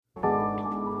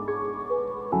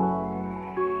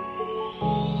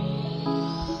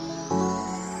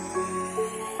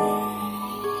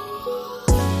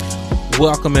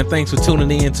Welcome and thanks for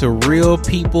tuning in to Real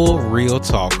People, Real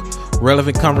Talk.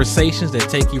 Relevant conversations that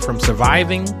take you from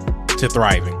surviving to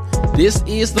thriving. This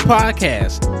is the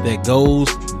podcast that goes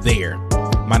there.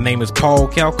 My name is Paul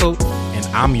Calcote and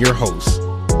I'm your host.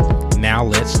 Now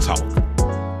let's talk.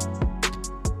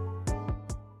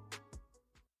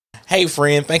 Hey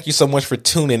friend, thank you so much for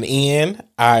tuning in.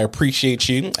 I appreciate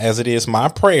you, as it is my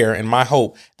prayer and my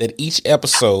hope that each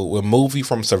episode will move you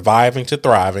from surviving to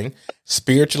thriving,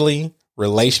 spiritually,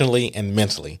 relationally, and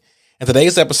mentally. And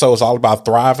today's episode is all about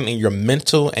thriving in your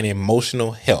mental and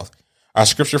emotional health. Our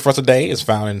scripture for today is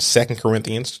found in 2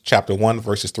 Corinthians chapter 1,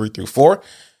 verses 3 through 4.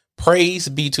 Praise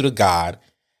be to the God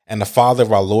and the Father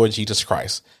of our Lord Jesus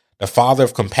Christ, the Father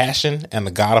of compassion and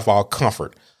the God of all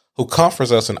comfort, who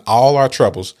comforts us in all our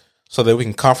troubles, so that we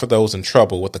can comfort those in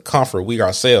trouble with the comfort we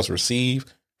ourselves receive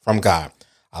from God.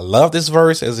 I love this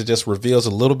verse as it just reveals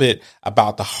a little bit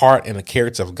about the heart and the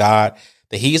character of God,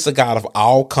 that He's the God of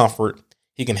all comfort.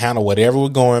 He can handle whatever we're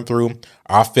going through,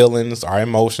 our feelings, our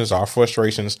emotions, our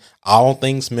frustrations, all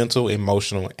things mental,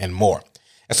 emotional, and more.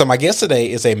 And so my guest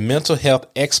today is a mental health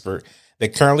expert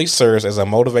that currently serves as a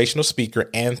motivational speaker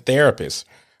and therapist.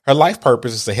 Her life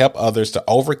purpose is to help others to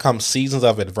overcome seasons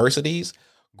of adversities,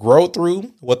 grow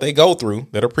through what they go through,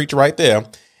 that'll preach right there,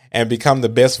 and become the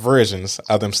best versions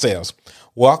of themselves.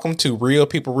 Welcome to Real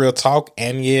People, Real Talk,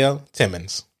 Anielle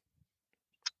Timmons.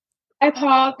 Hi,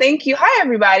 Paul. Thank you. Hi,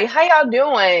 everybody. How y'all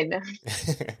doing?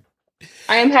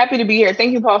 I am happy to be here.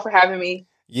 Thank you, Paul, for having me.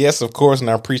 Yes, of course, and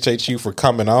I appreciate you for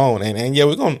coming on. And yeah,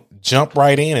 we're going to jump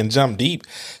right in and jump deep.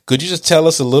 Could you just tell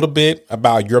us a little bit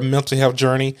about your mental health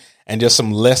journey and just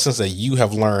some lessons that you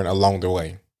have learned along the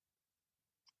way?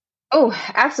 Oh,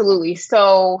 absolutely.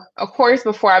 So, of course,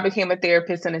 before I became a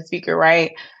therapist and a speaker,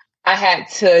 right, I had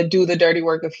to do the dirty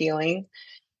work of healing.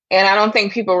 And I don't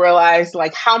think people realize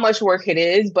like how much work it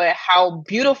is, but how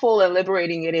beautiful and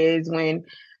liberating it is when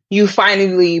you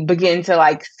finally begin to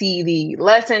like see the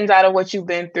lessons out of what you've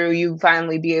been through. You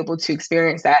finally be able to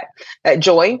experience that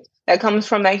joy that comes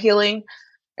from that healing.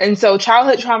 And so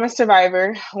childhood trauma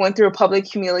survivor, went through a public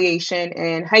humiliation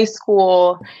in high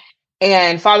school,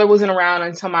 and father wasn't around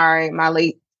until my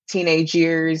late teenage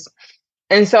years.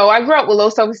 And so I grew up with low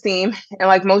self-esteem, and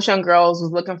like most young girls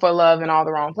was looking for love in all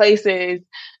the wrong places.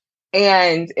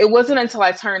 And it wasn't until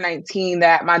I turned 19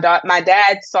 that my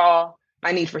dad saw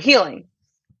my need for healing.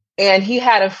 And he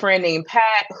had a friend named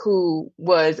Pat who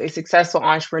was a successful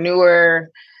entrepreneur,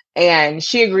 and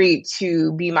she agreed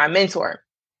to be my mentor.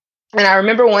 And I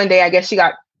remember one day, I guess she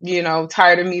got,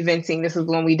 tired of me venting. This is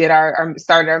when we did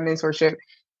started our mentorship.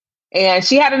 And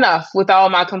she had enough with all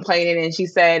my complaining. And she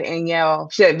said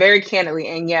very candidly,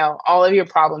 Anielle, all of your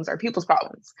problems are people's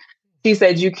problems. She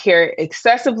said, you care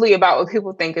excessively about what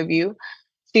people think of you.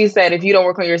 She said, if you don't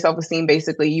work on your self-esteem,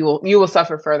 basically you will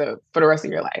suffer for the rest of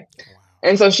your life. Wow.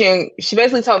 And so she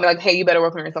basically told me like, hey, you better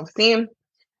work on your self-esteem.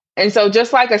 And so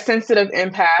just like a sensitive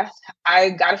empath,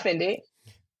 I got offended.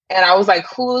 And I was like,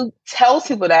 who tells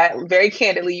people that very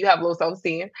candidly you have low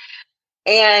self-esteem?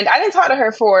 And I didn't talk to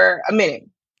her for a minute.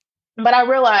 But I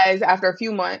realized after a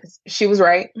few months, she was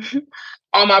right.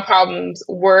 All my problems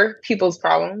were people's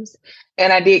problems.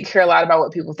 And I did care a lot about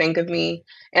what people think of me.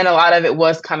 And a lot of it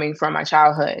was coming from my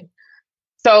childhood.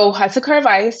 So I took her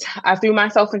advice. I threw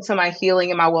myself into my healing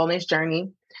and my wellness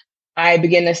journey. I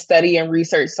began to study and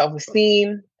research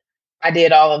self-esteem. I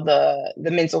did all of the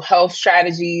mental health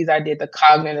strategies. I did the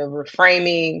cognitive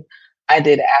reframing. I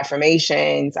did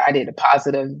affirmations. I did the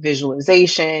positive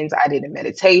visualizations. I did the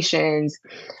meditations.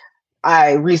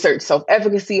 I researched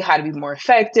self-efficacy, how to be more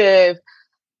effective.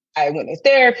 I went to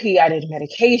therapy. I did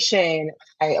medication.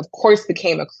 I, of course,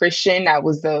 became a Christian. That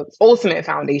was the ultimate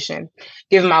foundation,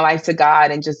 giving my life to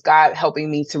God and just God helping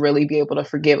me to really be able to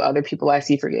forgive other people as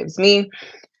He forgives me.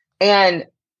 And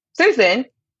since then,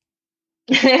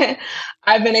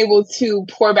 I've been able to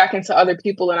pour back into other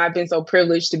people. And I've been so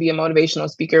privileged to be a motivational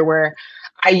speaker where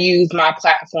I use my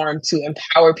platform to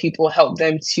empower people, help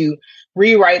them to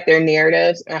rewrite their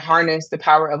narratives and harness the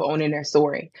power of owning their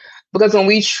story. Because when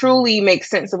we truly make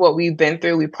sense of what we've been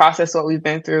through, we process what we've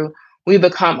been through, we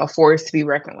become a force to be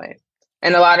reckoned with.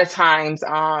 And a lot of times,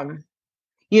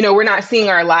 we're not seeing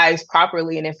our lives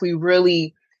properly. And if we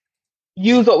really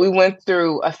use what we went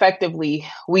through effectively,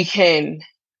 we can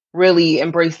really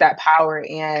embrace that power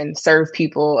and serve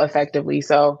people effectively.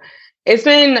 So it's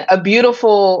been a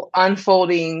beautiful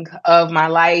unfolding of my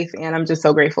life. And I'm just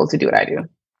so grateful to do what I do.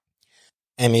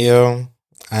 Anielle,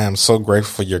 I am so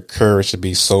grateful for your courage to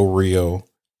be so real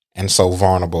and so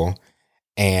vulnerable.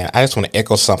 And I just want to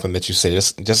echo something that you said,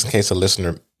 just in case a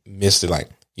listener missed it. Like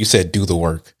you said, do the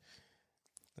work,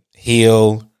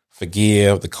 heal,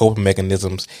 forgive, the coping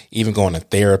mechanisms, even going to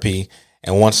therapy.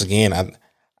 And once again,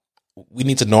 we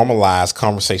need to normalize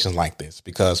conversations like this,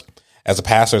 because as a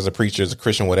pastor, as a preacher, as a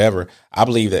Christian, whatever, I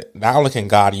believe that not only can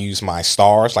God use my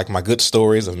stars, like my good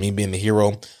stories of me being the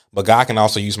hero, but God can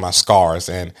also use my scars.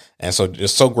 And so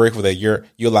just so grateful that you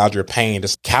allowed your pain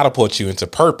to catapult you into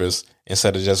purpose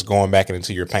instead of just going back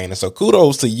into your pain. And so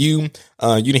kudos to you.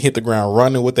 You didn't hit the ground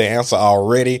running with the answer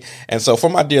already. And so for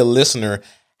my dear listener,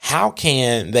 how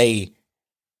can a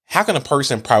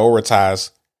person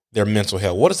prioritize their mental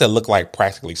health? What does that look like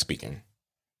practically speaking?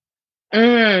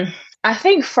 I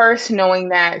think first knowing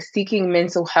that seeking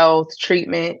mental health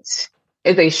treatment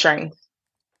is a strength.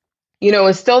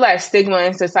 It's still that stigma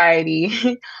in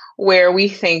society where we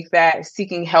think that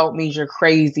seeking help means you're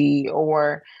crazy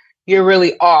or you're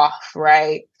really off,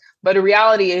 right? But the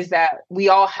reality is that we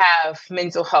all have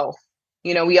mental health.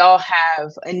 We all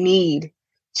have a need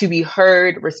to be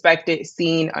heard, respected,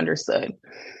 seen, understood.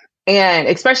 And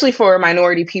especially for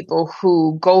minority people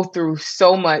who go through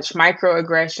so much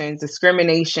microaggressions,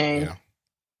 discrimination,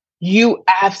 you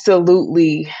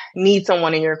absolutely need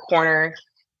someone in your corner.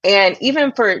 And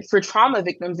even for trauma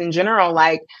victims in general,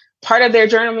 like part of their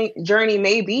journey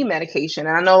may be medication.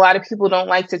 And I know a lot of people don't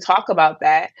like to talk about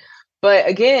that. But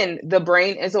again, the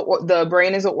brain is an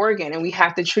organ, and we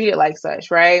have to treat it like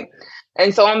such, right?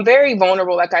 And so I'm very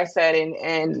vulnerable, like I said,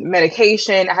 in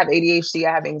medication. I have ADHD,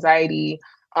 I have anxiety,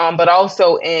 but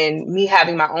also in me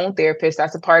having my own therapist.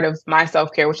 That's a part of my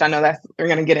self-care, which I know we're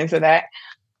going to get into that.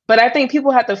 But I think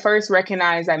people have to first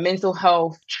recognize that mental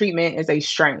health treatment is a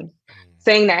strength.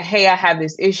 Saying that, hey, I have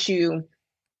this issue,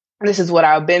 this is what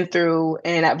I've been through,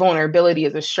 and that vulnerability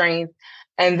is a strength.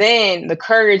 And then the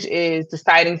courage is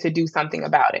deciding to do something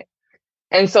about it.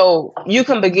 And so you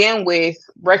can begin with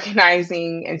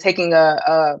recognizing and taking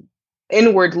a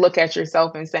inward look at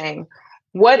yourself and saying,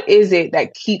 what is it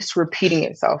that keeps repeating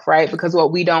itself, right? Because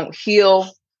what we don't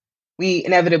heal, we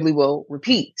inevitably will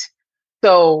repeat.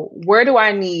 So where do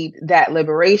I need that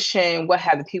liberation? What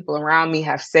have the people around me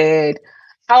have said?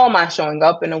 How am I showing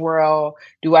up in the world?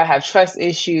 Do I have trust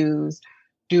issues?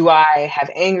 Do I have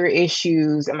anger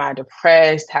issues? Am I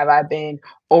depressed? Have I been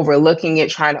overlooking it,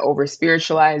 trying to over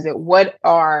spiritualize it? What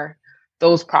are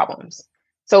those problems?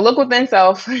 So look within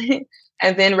self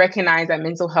and then recognize that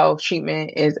mental health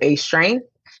treatment is a strength.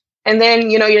 And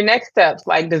then, your next steps,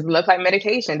 like, does it look like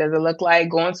medication? Does it look like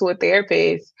going to a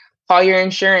therapist? Call your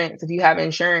insurance if you have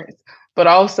insurance. But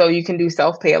also you can do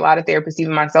self-pay. A lot of therapists,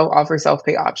 even myself, offer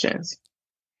self-pay options.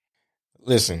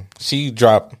 Listen, she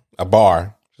dropped a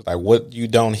bar. She's like, what you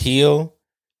don't heal,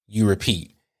 you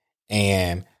repeat.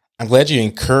 And I'm glad you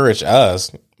encourage us,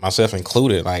 myself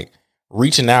included. Like,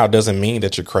 reaching out doesn't mean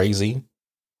that you're crazy.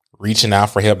 Reaching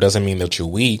out for help doesn't mean that you're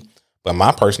weak. But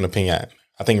my personal opinion,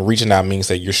 I think reaching out means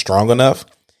that you're strong enough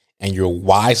and you're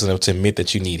wise enough to admit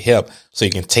that you need help so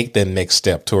you can take that next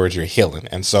step towards your healing.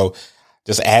 And so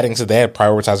just adding to that,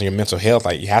 prioritizing your mental health,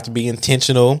 like, you have to be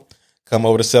intentional. Come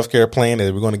over the self-care plan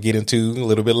that we're going to get into a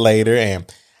little bit later.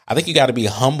 And I think you got to be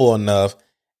humble enough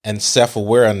and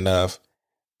self-aware enough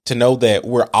to know that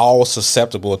we're all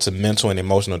susceptible to mental and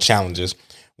emotional challenges,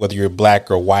 whether you're Black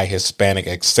or white, Hispanic,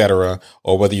 etc.,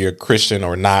 or whether you're Christian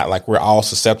or not. Like, we're all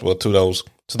susceptible to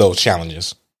those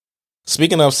challenges.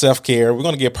 Speaking of self-care, we're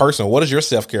going to get personal. What does your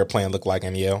self-care plan look like,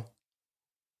 Anielle?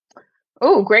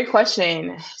 Oh, great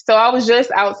question. So I was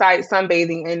just outside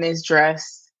sunbathing in this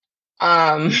dress.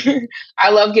 I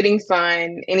love getting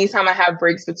sun. Anytime I have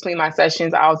breaks between my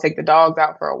sessions, I'll take the dogs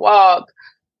out for a walk.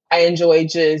 I enjoy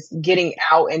just getting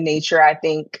out in nature. I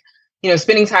think,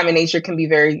 spending time in nature can be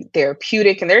very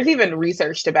therapeutic. And there's even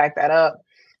research to back that up.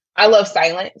 I love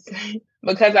silence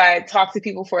because I talk to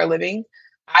people for a living.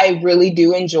 I really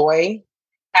do enjoy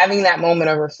having that moment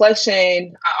of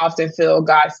reflection. I often feel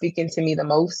God speaking to me the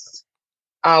most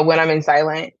when I'm in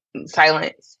silence.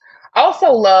 I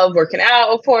also love working out,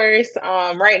 of course.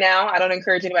 Right now, I don't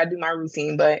encourage anybody to do my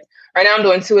routine, but right now I'm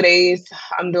doing 2 days.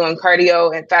 I'm doing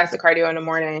cardio and fasted cardio in the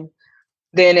morning.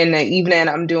 Then in the evening,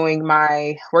 I'm doing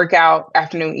my workout,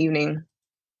 afternoon, evening.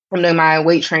 I'm doing my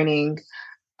weight training.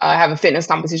 I have a fitness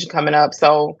competition coming up.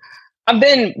 So I've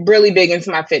been really big into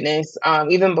my fitness,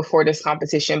 even before this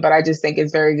competition, but I just think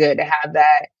it's very good to have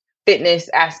that fitness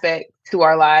aspect to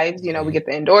our lives. We get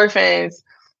the endorphins,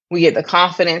 we get the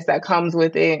confidence that comes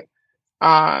with it.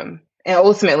 And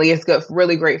ultimately it's good,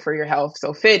 really great for your health.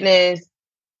 So fitness,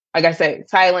 like I said,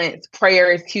 silence,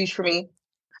 prayer is huge for me.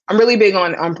 I'm really big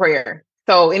on prayer.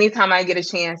 So anytime I get a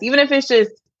chance, even if it's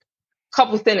just a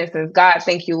couple sentences, God,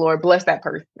 thank you, Lord, bless that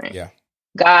person. Yeah.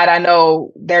 God, I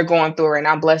know they're going through it and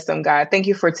I bless them, God. Thank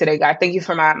you for today, God. Thank you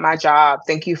for my job.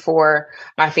 Thank you for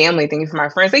my family. Thank you for my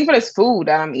friends. Thank you for this food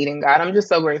that I'm eating, God. I'm just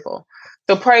so grateful.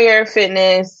 So prayer,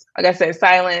 fitness, like I said,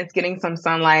 silence, getting some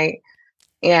sunlight.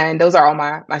 And those are all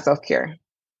my self-care.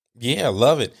 Yeah,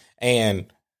 love it.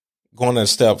 And going a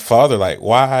step further, like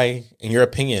why, in your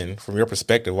opinion, from your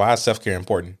perspective, why is self-care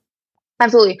important?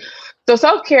 Absolutely. So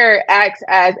self-care acts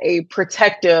as a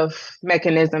protective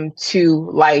mechanism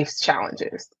to life's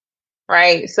challenges,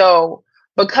 right? So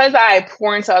because I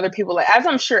pour into other people, like, as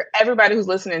I'm sure everybody who's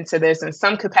listening to this in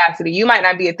some capacity, you might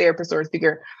not be a therapist or a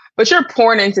speaker, but you're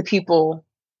pouring into people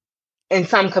in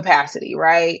some capacity,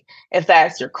 right? If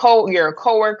that's you're a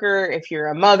coworker, if you're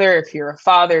a mother, if you're a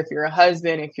father, if you're a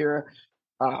husband, if you're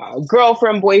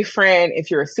girlfriend, boyfriend,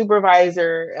 if you're a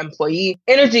supervisor, employee,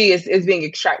 energy is being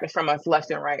extracted from us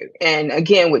left and right. And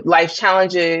again, with life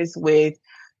challenges, with,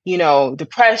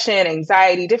 depression,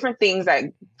 anxiety, different things that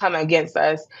come against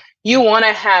us, you want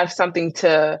to have something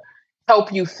to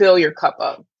help you fill your cup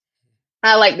up.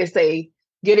 I like to say,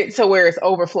 get it to where it's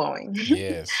overflowing.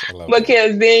 Yes, I love that.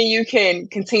 Because then you can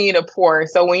continue to pour.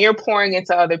 So when you're pouring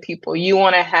into other people, you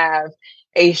want to have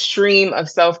a stream of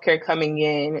self-care coming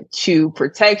in to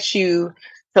protect you,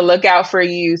 to look out for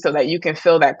you so that you can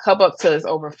fill that cup up till it's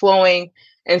overflowing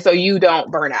and so you don't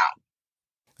burn out.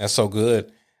 That's so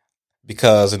good.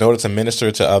 Because in order to minister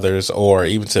to others or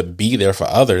even to be there for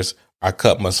others, our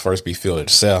cup must first be filled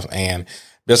itself. And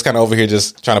just kind of over here,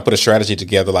 just trying to put a strategy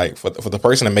together, like for the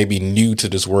person that may be new to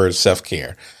this word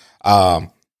self-care.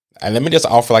 And let me just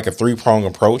offer like a 3-prong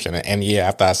approach. And yeah,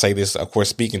 after I say this, of course,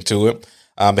 speaking to it,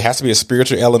 there has to be a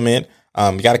spiritual element.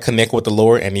 You got to connect with the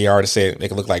Lord. And he already said it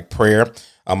can look like prayer.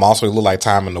 Also, it look like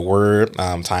time in the word,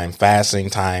 time fasting,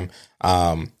 time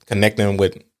connecting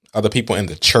with other people in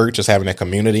the church, just having a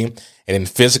community. And then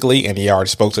physically, and he already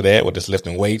spoke to that with just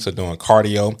lifting weights or doing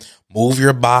cardio, move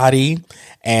your body.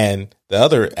 And the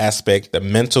other aspect, the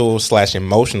mental /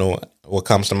 emotional, what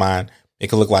comes to mind, it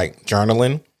could look like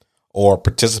journaling or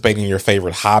participating in your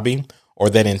favorite hobby or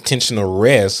that intentional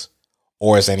rest,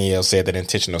 or as Aniel said, that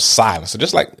intentional silence. So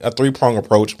just like a 3-prong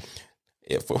approach.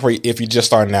 If you're just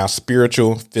starting out,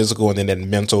 spiritual, physical, and then that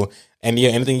mental. And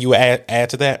yeah, anything you add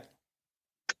to that?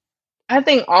 I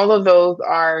think all of those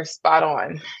are spot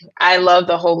on. I love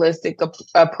the holistic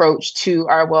approach to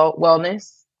our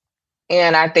wellness.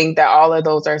 And I think that all of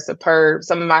those are superb.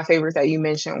 Some of my favorites that you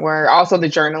mentioned were also the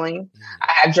journaling.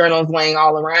 I have journals laying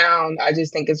all around. I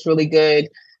just think it's really good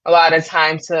a lot of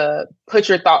time to put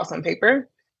your thoughts on paper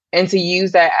and to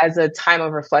use that as a time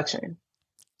of reflection.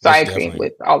 So Most I agree definitely.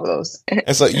 with all of those.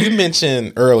 And so you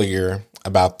mentioned earlier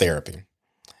about therapy,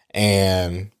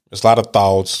 and there's a lot of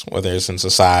thoughts, whether it's in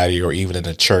society or even in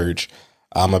the church,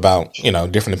 about,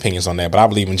 different opinions on that. But I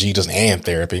believe in Jesus and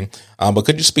therapy. But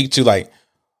could you speak to like,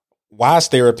 why is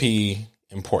therapy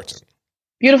important?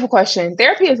 Beautiful question.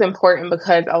 Therapy is important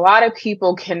because a lot of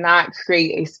people cannot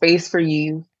create a space for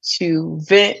you to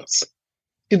vent,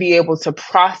 to be able to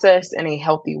process in a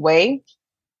healthy way.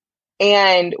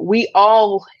 And we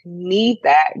all need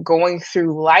that going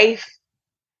through life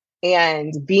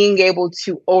and being able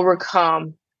to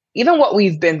overcome even what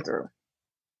we've been through.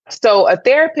 So a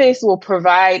therapist will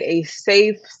provide a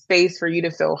safe space for you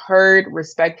to feel heard,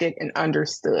 respected, and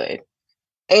understood.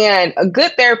 And a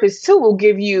good therapist too will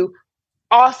give you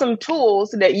awesome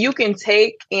tools that you can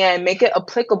take and make it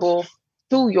applicable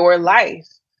to your life.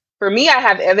 For me, I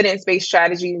have evidence-based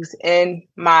strategies in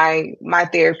my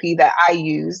therapy that I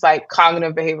use, like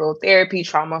cognitive behavioral therapy,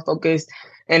 trauma-focused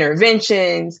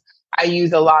interventions. I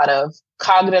use a lot of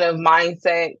cognitive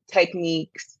mindset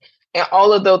techniques, and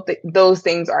all of those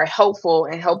things are helpful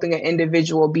in helping an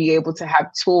individual be able to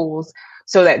have tools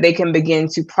so that they can begin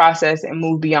to process and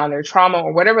move beyond their trauma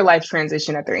or whatever life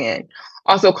transition that they're in.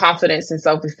 Also, confidence and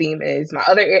self-esteem is my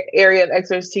other area of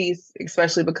expertise,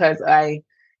 especially because I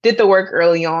did the work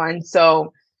early on.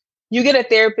 So you get a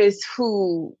therapist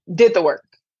who did the work,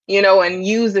 and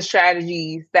use the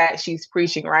strategies that she's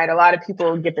preaching, right? A lot of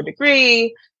people get the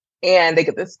degree and they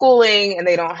get the schooling and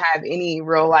they don't have any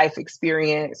real life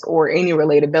experience or any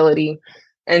relatability.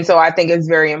 And so I think it's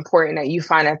very important that you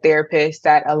find a therapist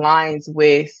that aligns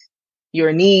with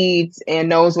your needs and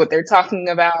knows what they're talking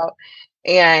about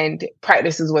and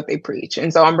practices what they preach.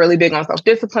 And so I'm really big on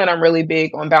self-discipline. I'm really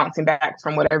big on bouncing back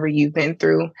from whatever you've been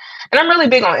through. And I'm really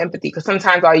big on empathy because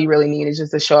sometimes all you really need is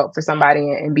just to show up for somebody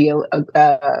and be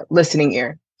a listening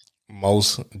ear.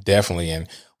 Most definitely. And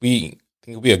we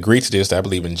agree to this, that I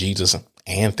believe in Jesus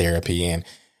and therapy. And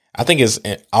I think it's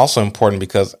also important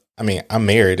because, I'm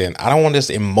married and I don't want to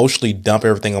just emotionally dump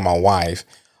everything on my wife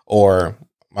or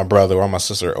my brother or my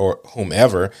sister or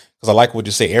whomever, because I like what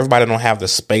you say. Everybody don't have the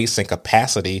space and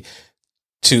capacity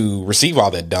to receive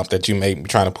all that dump that you may be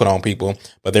trying to put on people.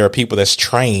 But there are people that's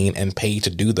trained and paid to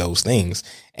do those things.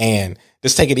 And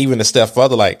just take it even a step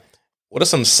further. Like, what are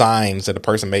some signs that a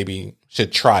person maybe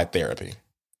should try therapy?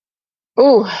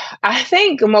 Oh, I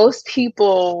think most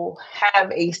people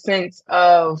have a sense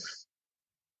of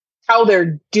how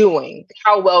they're doing,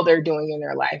 how well they're doing in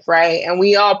their life, right? And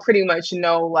we all pretty much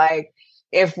know, like,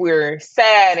 if we're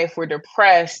sad, if we're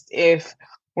depressed, if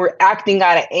we're acting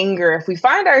out of anger, if we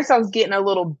find ourselves getting a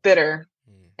little bitter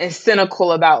and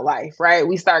cynical about life, right?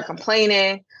 We start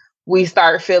complaining. We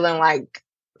start feeling like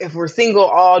if we're single,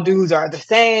 all dudes are the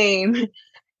same.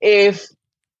 If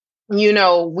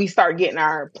we start getting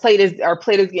our plate is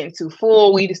getting too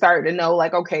full. We start to know,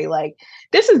 like, okay, like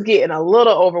this is getting a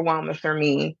little overwhelming for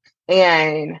me.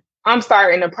 And I'm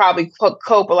starting to probably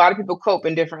cope. A lot of people cope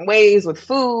in different ways with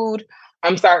food.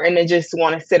 I'm starting to just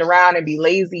want to sit around and be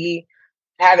lazy.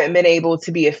 Haven't been able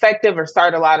to be effective or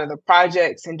start a lot of the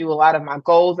projects and do a lot of my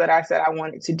goals that I said I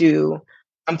wanted to do.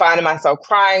 I'm finding myself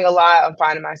crying a lot. I'm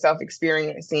finding myself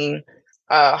experiencing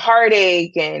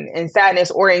heartache and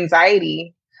sadness or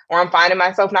anxiety, or I'm finding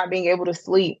myself not being able to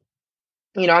sleep.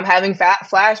 I'm having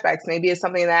flashbacks. Maybe it's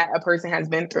something that a person has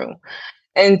been through.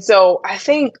 And so I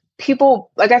think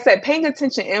people, like I said, paying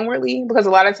attention inwardly, because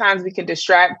a lot of times we can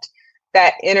distract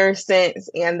that inner sense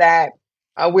and that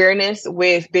awareness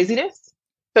with busyness.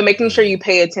 So making sure you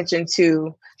pay attention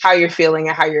to how you're feeling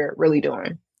and how you're really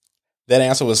doing. That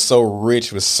answer was so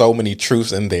rich with so many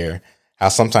truths in there. How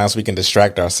sometimes we can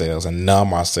distract ourselves and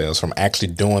numb ourselves from actually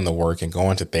doing the work and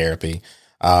going to therapy.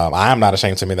 I am not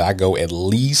ashamed to admit that I go at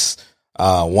least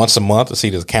once a month to see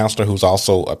this counselor who's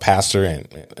also a pastor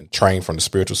and trained from the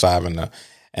spiritual side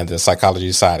and the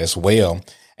psychology side as well.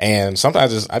 And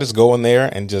sometimes I just go in there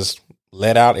and just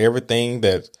let out everything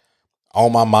that's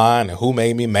on my mind and who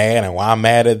made me mad and why I'm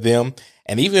mad at them.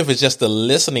 And even if it's just the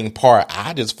listening part,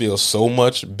 I just feel so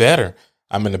much better.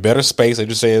 I'm in a better space. It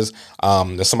just says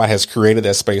that somebody has created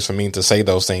that space for me to say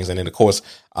those things. And then, of course,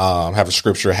 have a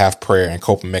scripture, have prayer and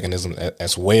coping mechanism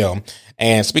as well.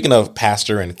 And speaking of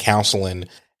pastor and counseling,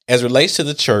 as it relates to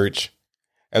the church,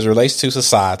 as it relates to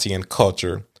society and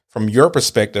culture, from your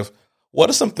perspective, what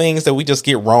are some things that we just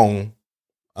get wrong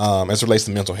as it relates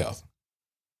to mental health?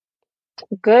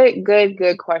 Good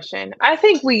question. I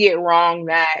think we get wrong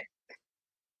that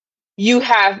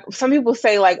some people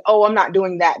say, like, oh, I'm not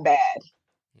doing that bad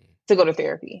to go to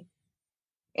therapy.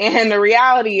 And the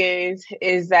reality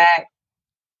is that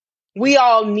we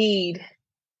all need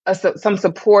some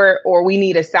support, or we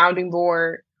need a sounding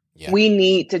board. Yeah. We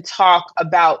need to talk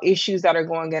about issues that are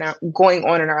going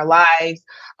on in our lives.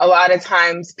 A lot of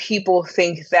times people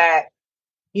think that,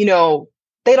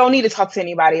 they don't need to talk to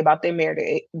anybody about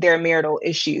their marital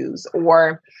issues,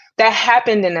 or that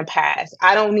happened in the past.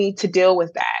 I don't need to deal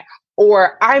with that.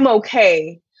 Or I'm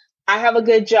okay. I have a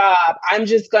good job. I'm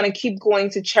just going to keep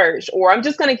going to church, or I'm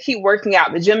just going to keep working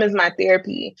out. The gym is my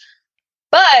therapy.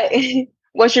 But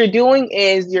what you're doing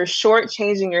is you're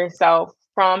shortchanging yourself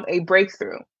from a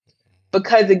breakthrough.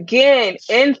 Because again,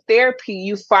 in therapy,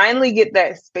 you finally get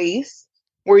that space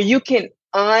where you can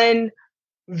unveil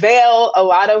a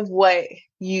lot of what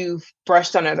you've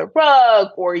brushed under the rug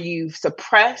or you've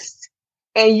suppressed.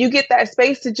 And you get that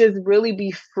space to just really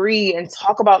be free and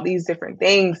talk about these different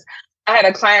things. I had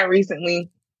a client recently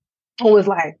who was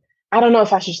like, I don't know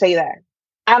if I should say that.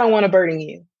 I don't want to burden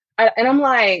you. And I'm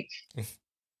like,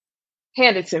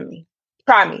 hand it to me.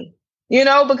 Try me.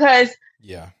 Because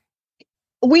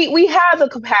we have the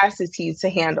capacity to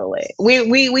handle it.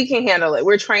 We can handle it.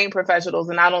 We're trained professionals.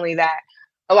 And not only that,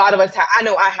 a lot of us I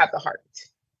know I have the heart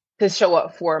to show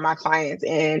up for my clients.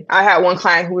 And I had one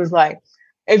client who was like,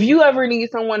 if you ever need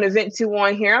someone to vent to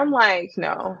on here, I'm like,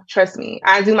 no, trust me.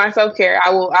 I do my self-care. I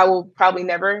will probably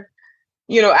never,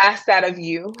 ask that of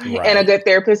you. Right. And a good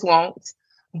therapist won't.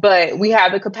 But we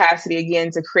have the capacity,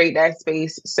 again, to create that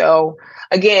space. So,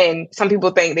 again, some people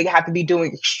think they have to be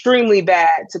doing extremely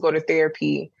bad to go to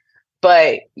therapy.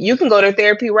 But you can go to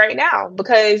therapy right now,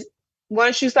 because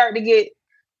once you start to get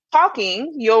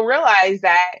talking, you'll realize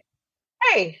that,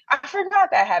 hey, I forgot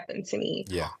that happened to me.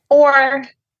 Yeah. Or,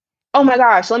 oh my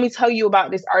gosh, let me tell you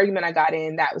about this argument I got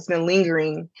in that's been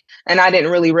lingering, and I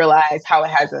didn't really realize how it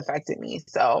has affected me.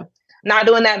 So, not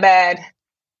doing that bad.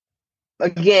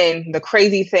 Again, the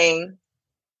crazy thing,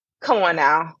 come on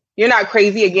now. You're not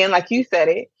crazy. Again, like you said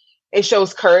it. It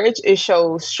shows courage, it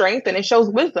shows strength, and it shows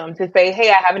wisdom to say, hey,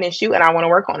 I have an issue and I want to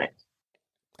work on it.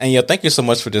 And thank you so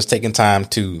much for just taking time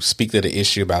to speak to the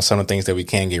issue about some of the things that we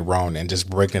can get wrong and just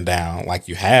breaking it down like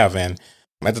you have. And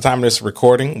at the time of this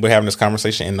recording, we're having this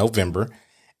conversation in November.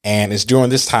 And it's during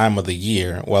this time of the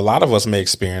year where a lot of us may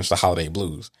experience the holiday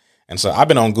blues. And so I've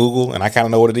been on Google and I kind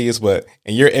of know what it is, but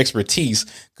in your expertise,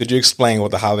 could you explain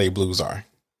what the holiday blues are?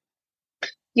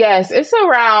 Yes, it's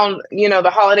around,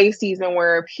 the holiday season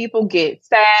where people get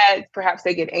sad, perhaps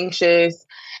they get anxious,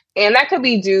 and that could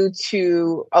be due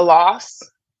to a loss.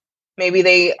 Maybe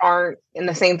they aren't in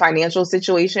the same financial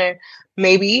situation.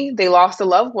 Maybe they lost a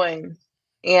loved one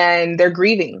and they're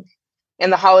grieving.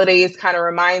 And the holidays kind of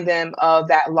remind them of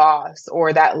that loss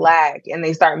or that lag, and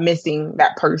they start missing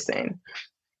that person.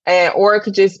 Or it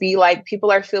could just be like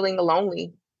people are feeling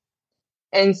lonely.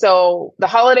 And so the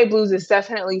holiday blues is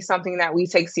definitely something that we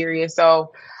take serious.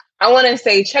 So I want to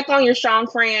say, check on your strong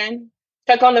friend,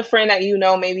 check on the friend that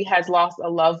maybe has lost a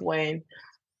loved one.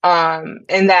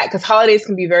 And that, because holidays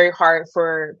can be very hard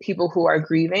for people who are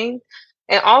grieving.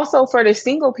 And also for the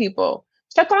single people,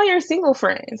 check on your single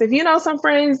friends. If you know some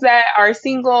friends that are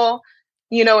single,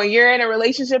 and you're in a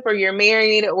relationship or you're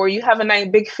married or you have a nice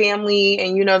big family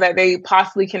and you know that they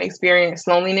possibly can experience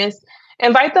loneliness,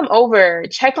 invite them over,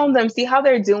 check on them, see how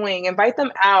they're doing, invite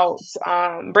them out,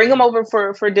 bring them over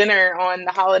for dinner on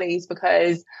the holidays,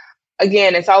 because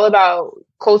again, it's all about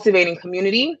cultivating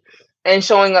community and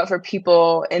showing up for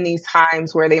people in these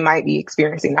times where they might be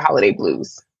experiencing the holiday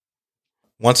blues.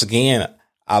 Once again,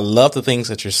 I love the things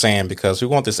that you're saying, because we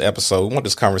want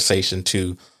this conversation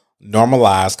to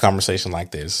normalize conversation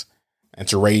like this and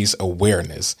to raise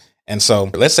awareness. And so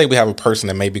let's say we have a person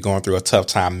that may be going through a tough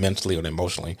time mentally or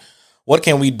emotionally. What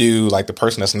can we do, like the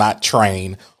person that's not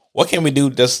trained? What can we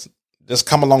do just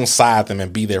come alongside them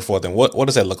and be there for them? What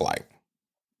does that look like?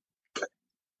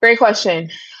 Great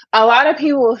question. A lot of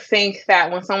people think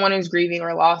that when someone is grieving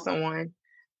or lost someone,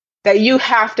 that you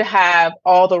have to have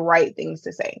all the right things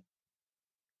to say.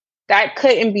 That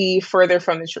couldn't be further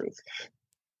from the truth.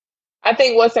 I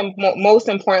think what's most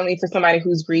importantly for somebody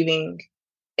who's grieving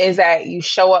is that you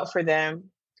show up for them,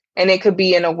 and it could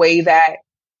be in a way that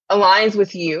aligns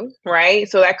with you, right?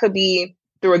 So that could be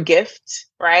through a gift,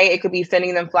 right? It could be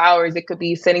sending them flowers. It could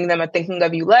be sending them a thinking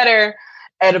of you letter,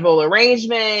 edible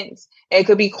arrangements. It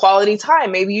could be quality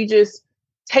time. Maybe you just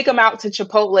take them out to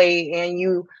Chipotle and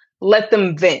you let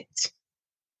them vent.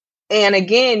 And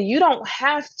again, you don't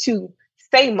have to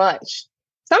say much.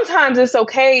 Sometimes it's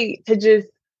okay to just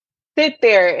sit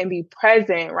there and be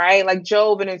present, right? Like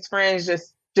Job and his friends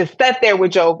just sat there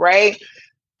with Job, right?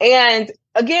 And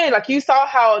again, like you saw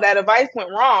how that advice went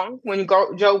wrong when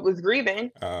Job was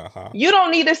grieving. You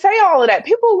don't need to say all of that.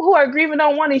 People who are grieving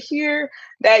don't want to hear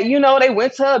that, they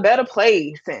went to a better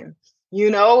place and,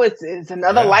 it's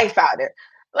another life out there.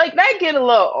 Like that get a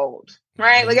little old,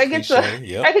 right? Like I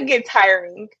could get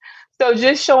tiring. So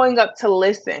just showing up to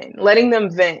listen, letting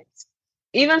them vent.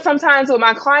 Even sometimes with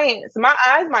my clients, my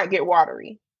eyes might get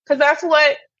watery, because that's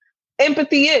what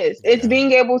empathy is. It's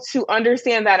being able to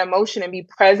understand that emotion and be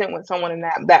present with someone in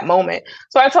that moment.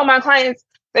 So I told my clients,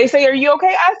 they say, "Are you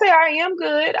okay?" I say, "I am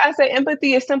good." I say,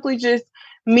 empathy is simply just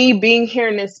me being here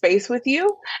in this space with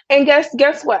you. And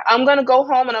guess what? I'm going to go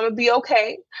home and I'm going to be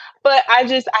okay. But I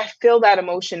feel that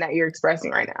emotion that you're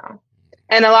expressing right now.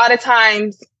 And a lot of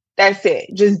times that's it.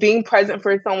 Just being present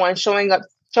for someone, showing up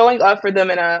for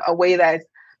them in a way that's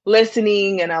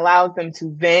listening and allows them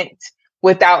to vent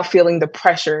without feeling the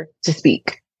pressure to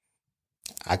speak.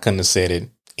 I couldn't have said it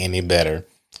any better.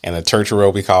 In the church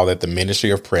world, we call it the ministry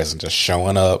of presence, just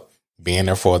showing up, being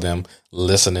there for them,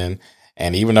 listening.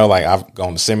 And even though like I've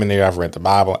gone to seminary, I've read the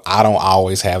Bible, I don't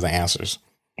always have the answers.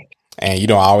 And you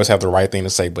don't always have the right thing to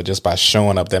say, but just by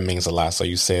showing up, that means a lot. So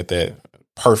you said that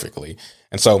perfectly.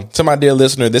 And so to my dear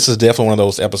listener, this is definitely one of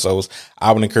those episodes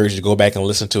I would encourage you to go back and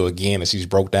listen to again, as she's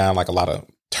broke down like a lot of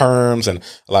terms and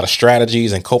a lot of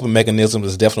strategies and coping mechanisms.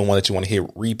 Is definitely one that you want to hit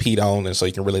repeat on, and so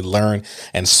you can really learn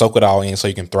and soak it all in so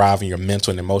you can thrive in your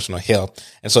mental and emotional health.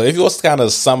 And so if you was to kind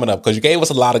of sum it up, because you gave us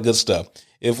a lot of good stuff,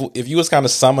 if you was kind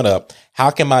of sum it up, how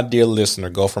can my dear listener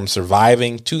go from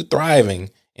surviving to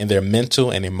thriving in their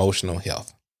mental and emotional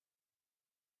health?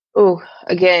 Oh,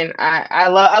 again, I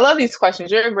love these questions.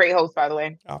 You're a great host, by the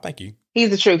way. Oh, thank you. He's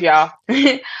the truth, y'all.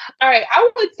 All right. I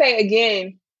would say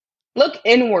again, look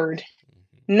inward.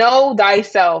 Know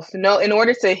thyself. Know, in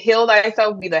order to heal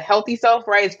thyself, be the healthy self,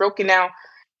 right? It's broken down.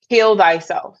 Heal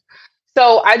thyself.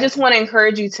 So I just want to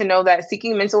encourage you to know that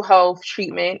seeking mental health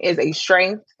treatment is a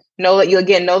strength. Know that you,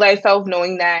 again, know thyself,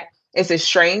 knowing that it's a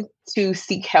strength to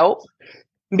seek help.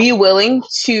 Be willing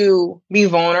to be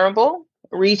vulnerable.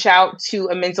 Reach out to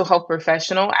a mental health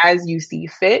professional as you see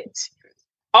fit.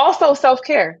 Also,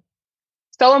 self-care.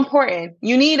 So important.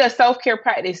 You need a self-care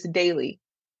practice daily.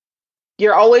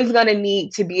 You're always going to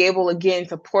need to be able, again,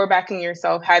 to pour back in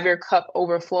yourself, have your cup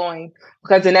overflowing,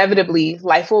 because inevitably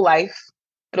life will life.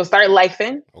 It'll start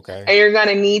lifing. Okay. And you're going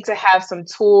to need to have some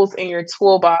tools in your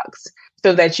toolbox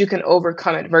so that you can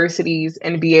overcome adversities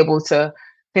and be able to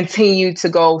continue to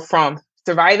go from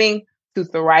surviving to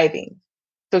thriving.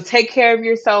 So take care of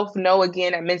yourself. Know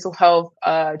again that mental health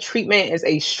treatment is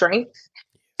a strength,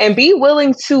 and be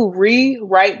willing to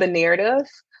rewrite the narrative.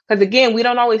 Because again, we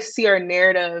don't always see our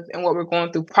narrative and what we're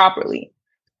going through properly,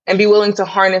 and be willing to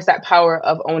harness that power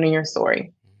of owning your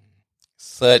story.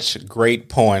 Such great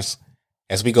points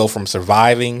as we go from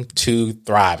surviving to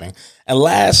thriving. And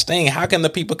last thing, how can the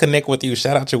people connect with you?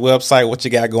 Shout out your website, what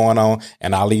you got going on,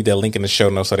 and I'll leave that link in the show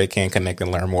notes so they can connect and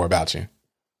learn more about you.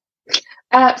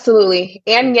 Absolutely.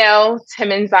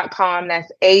 AnielleTimmons.com.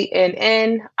 That's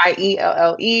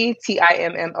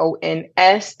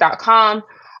AnielleTimmons.com.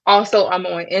 Also, I'm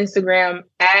on Instagram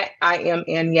at I am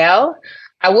Anielle.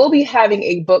 I will be having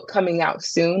a book coming out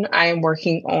soon. I am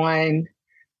working on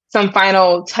some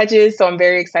final touches, so I'm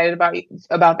very excited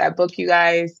about that book, you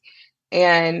guys.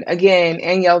 And again,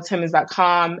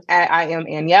 AnielleTimmons.com at I am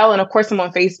Anielle. And of course, I'm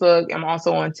on Facebook. I'm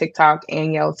also on TikTok,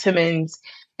 Anielle Timmons.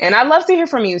 And I'd love to hear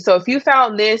from you. So if you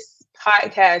found this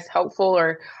podcast helpful,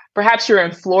 or perhaps you're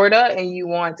in Florida and you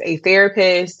want a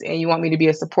therapist and you want me to be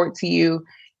a support to you,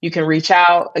 you can reach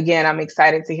out. Again, I'm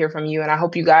excited to hear from you. And I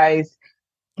hope you guys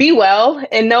be well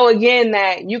and know again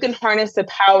that you can harness the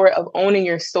power of owning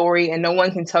your story, and no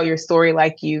one can tell your story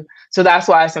like you. So that's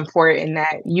why it's important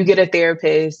that you get a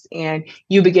therapist and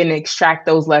you begin to extract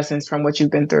those lessons from what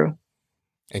you've been through.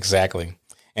 Exactly.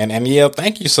 And Anielle,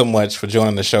 thank you so much for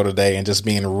joining the show today and just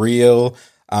being real,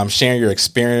 sharing your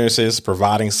experiences,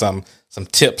 providing some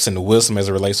tips and wisdom as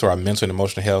it relates to our mental and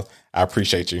emotional health. I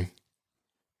appreciate you.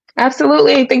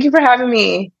 Absolutely. Thank you for having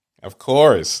me. Of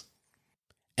course.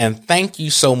 And thank you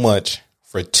so much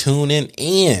for tuning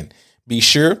in. Be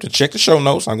sure to check the show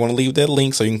notes. I'm going to leave that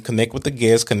link so you can connect with the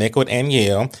guests, connect with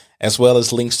Anielle, as well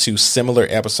as links to similar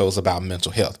episodes about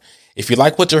mental health. If you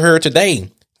like what you heard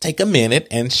today, take a minute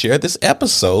and share this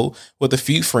episode with a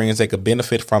few friends that could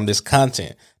benefit from this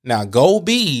content. Now go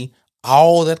be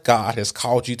all that God has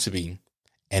called you to be,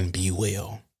 and be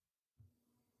well.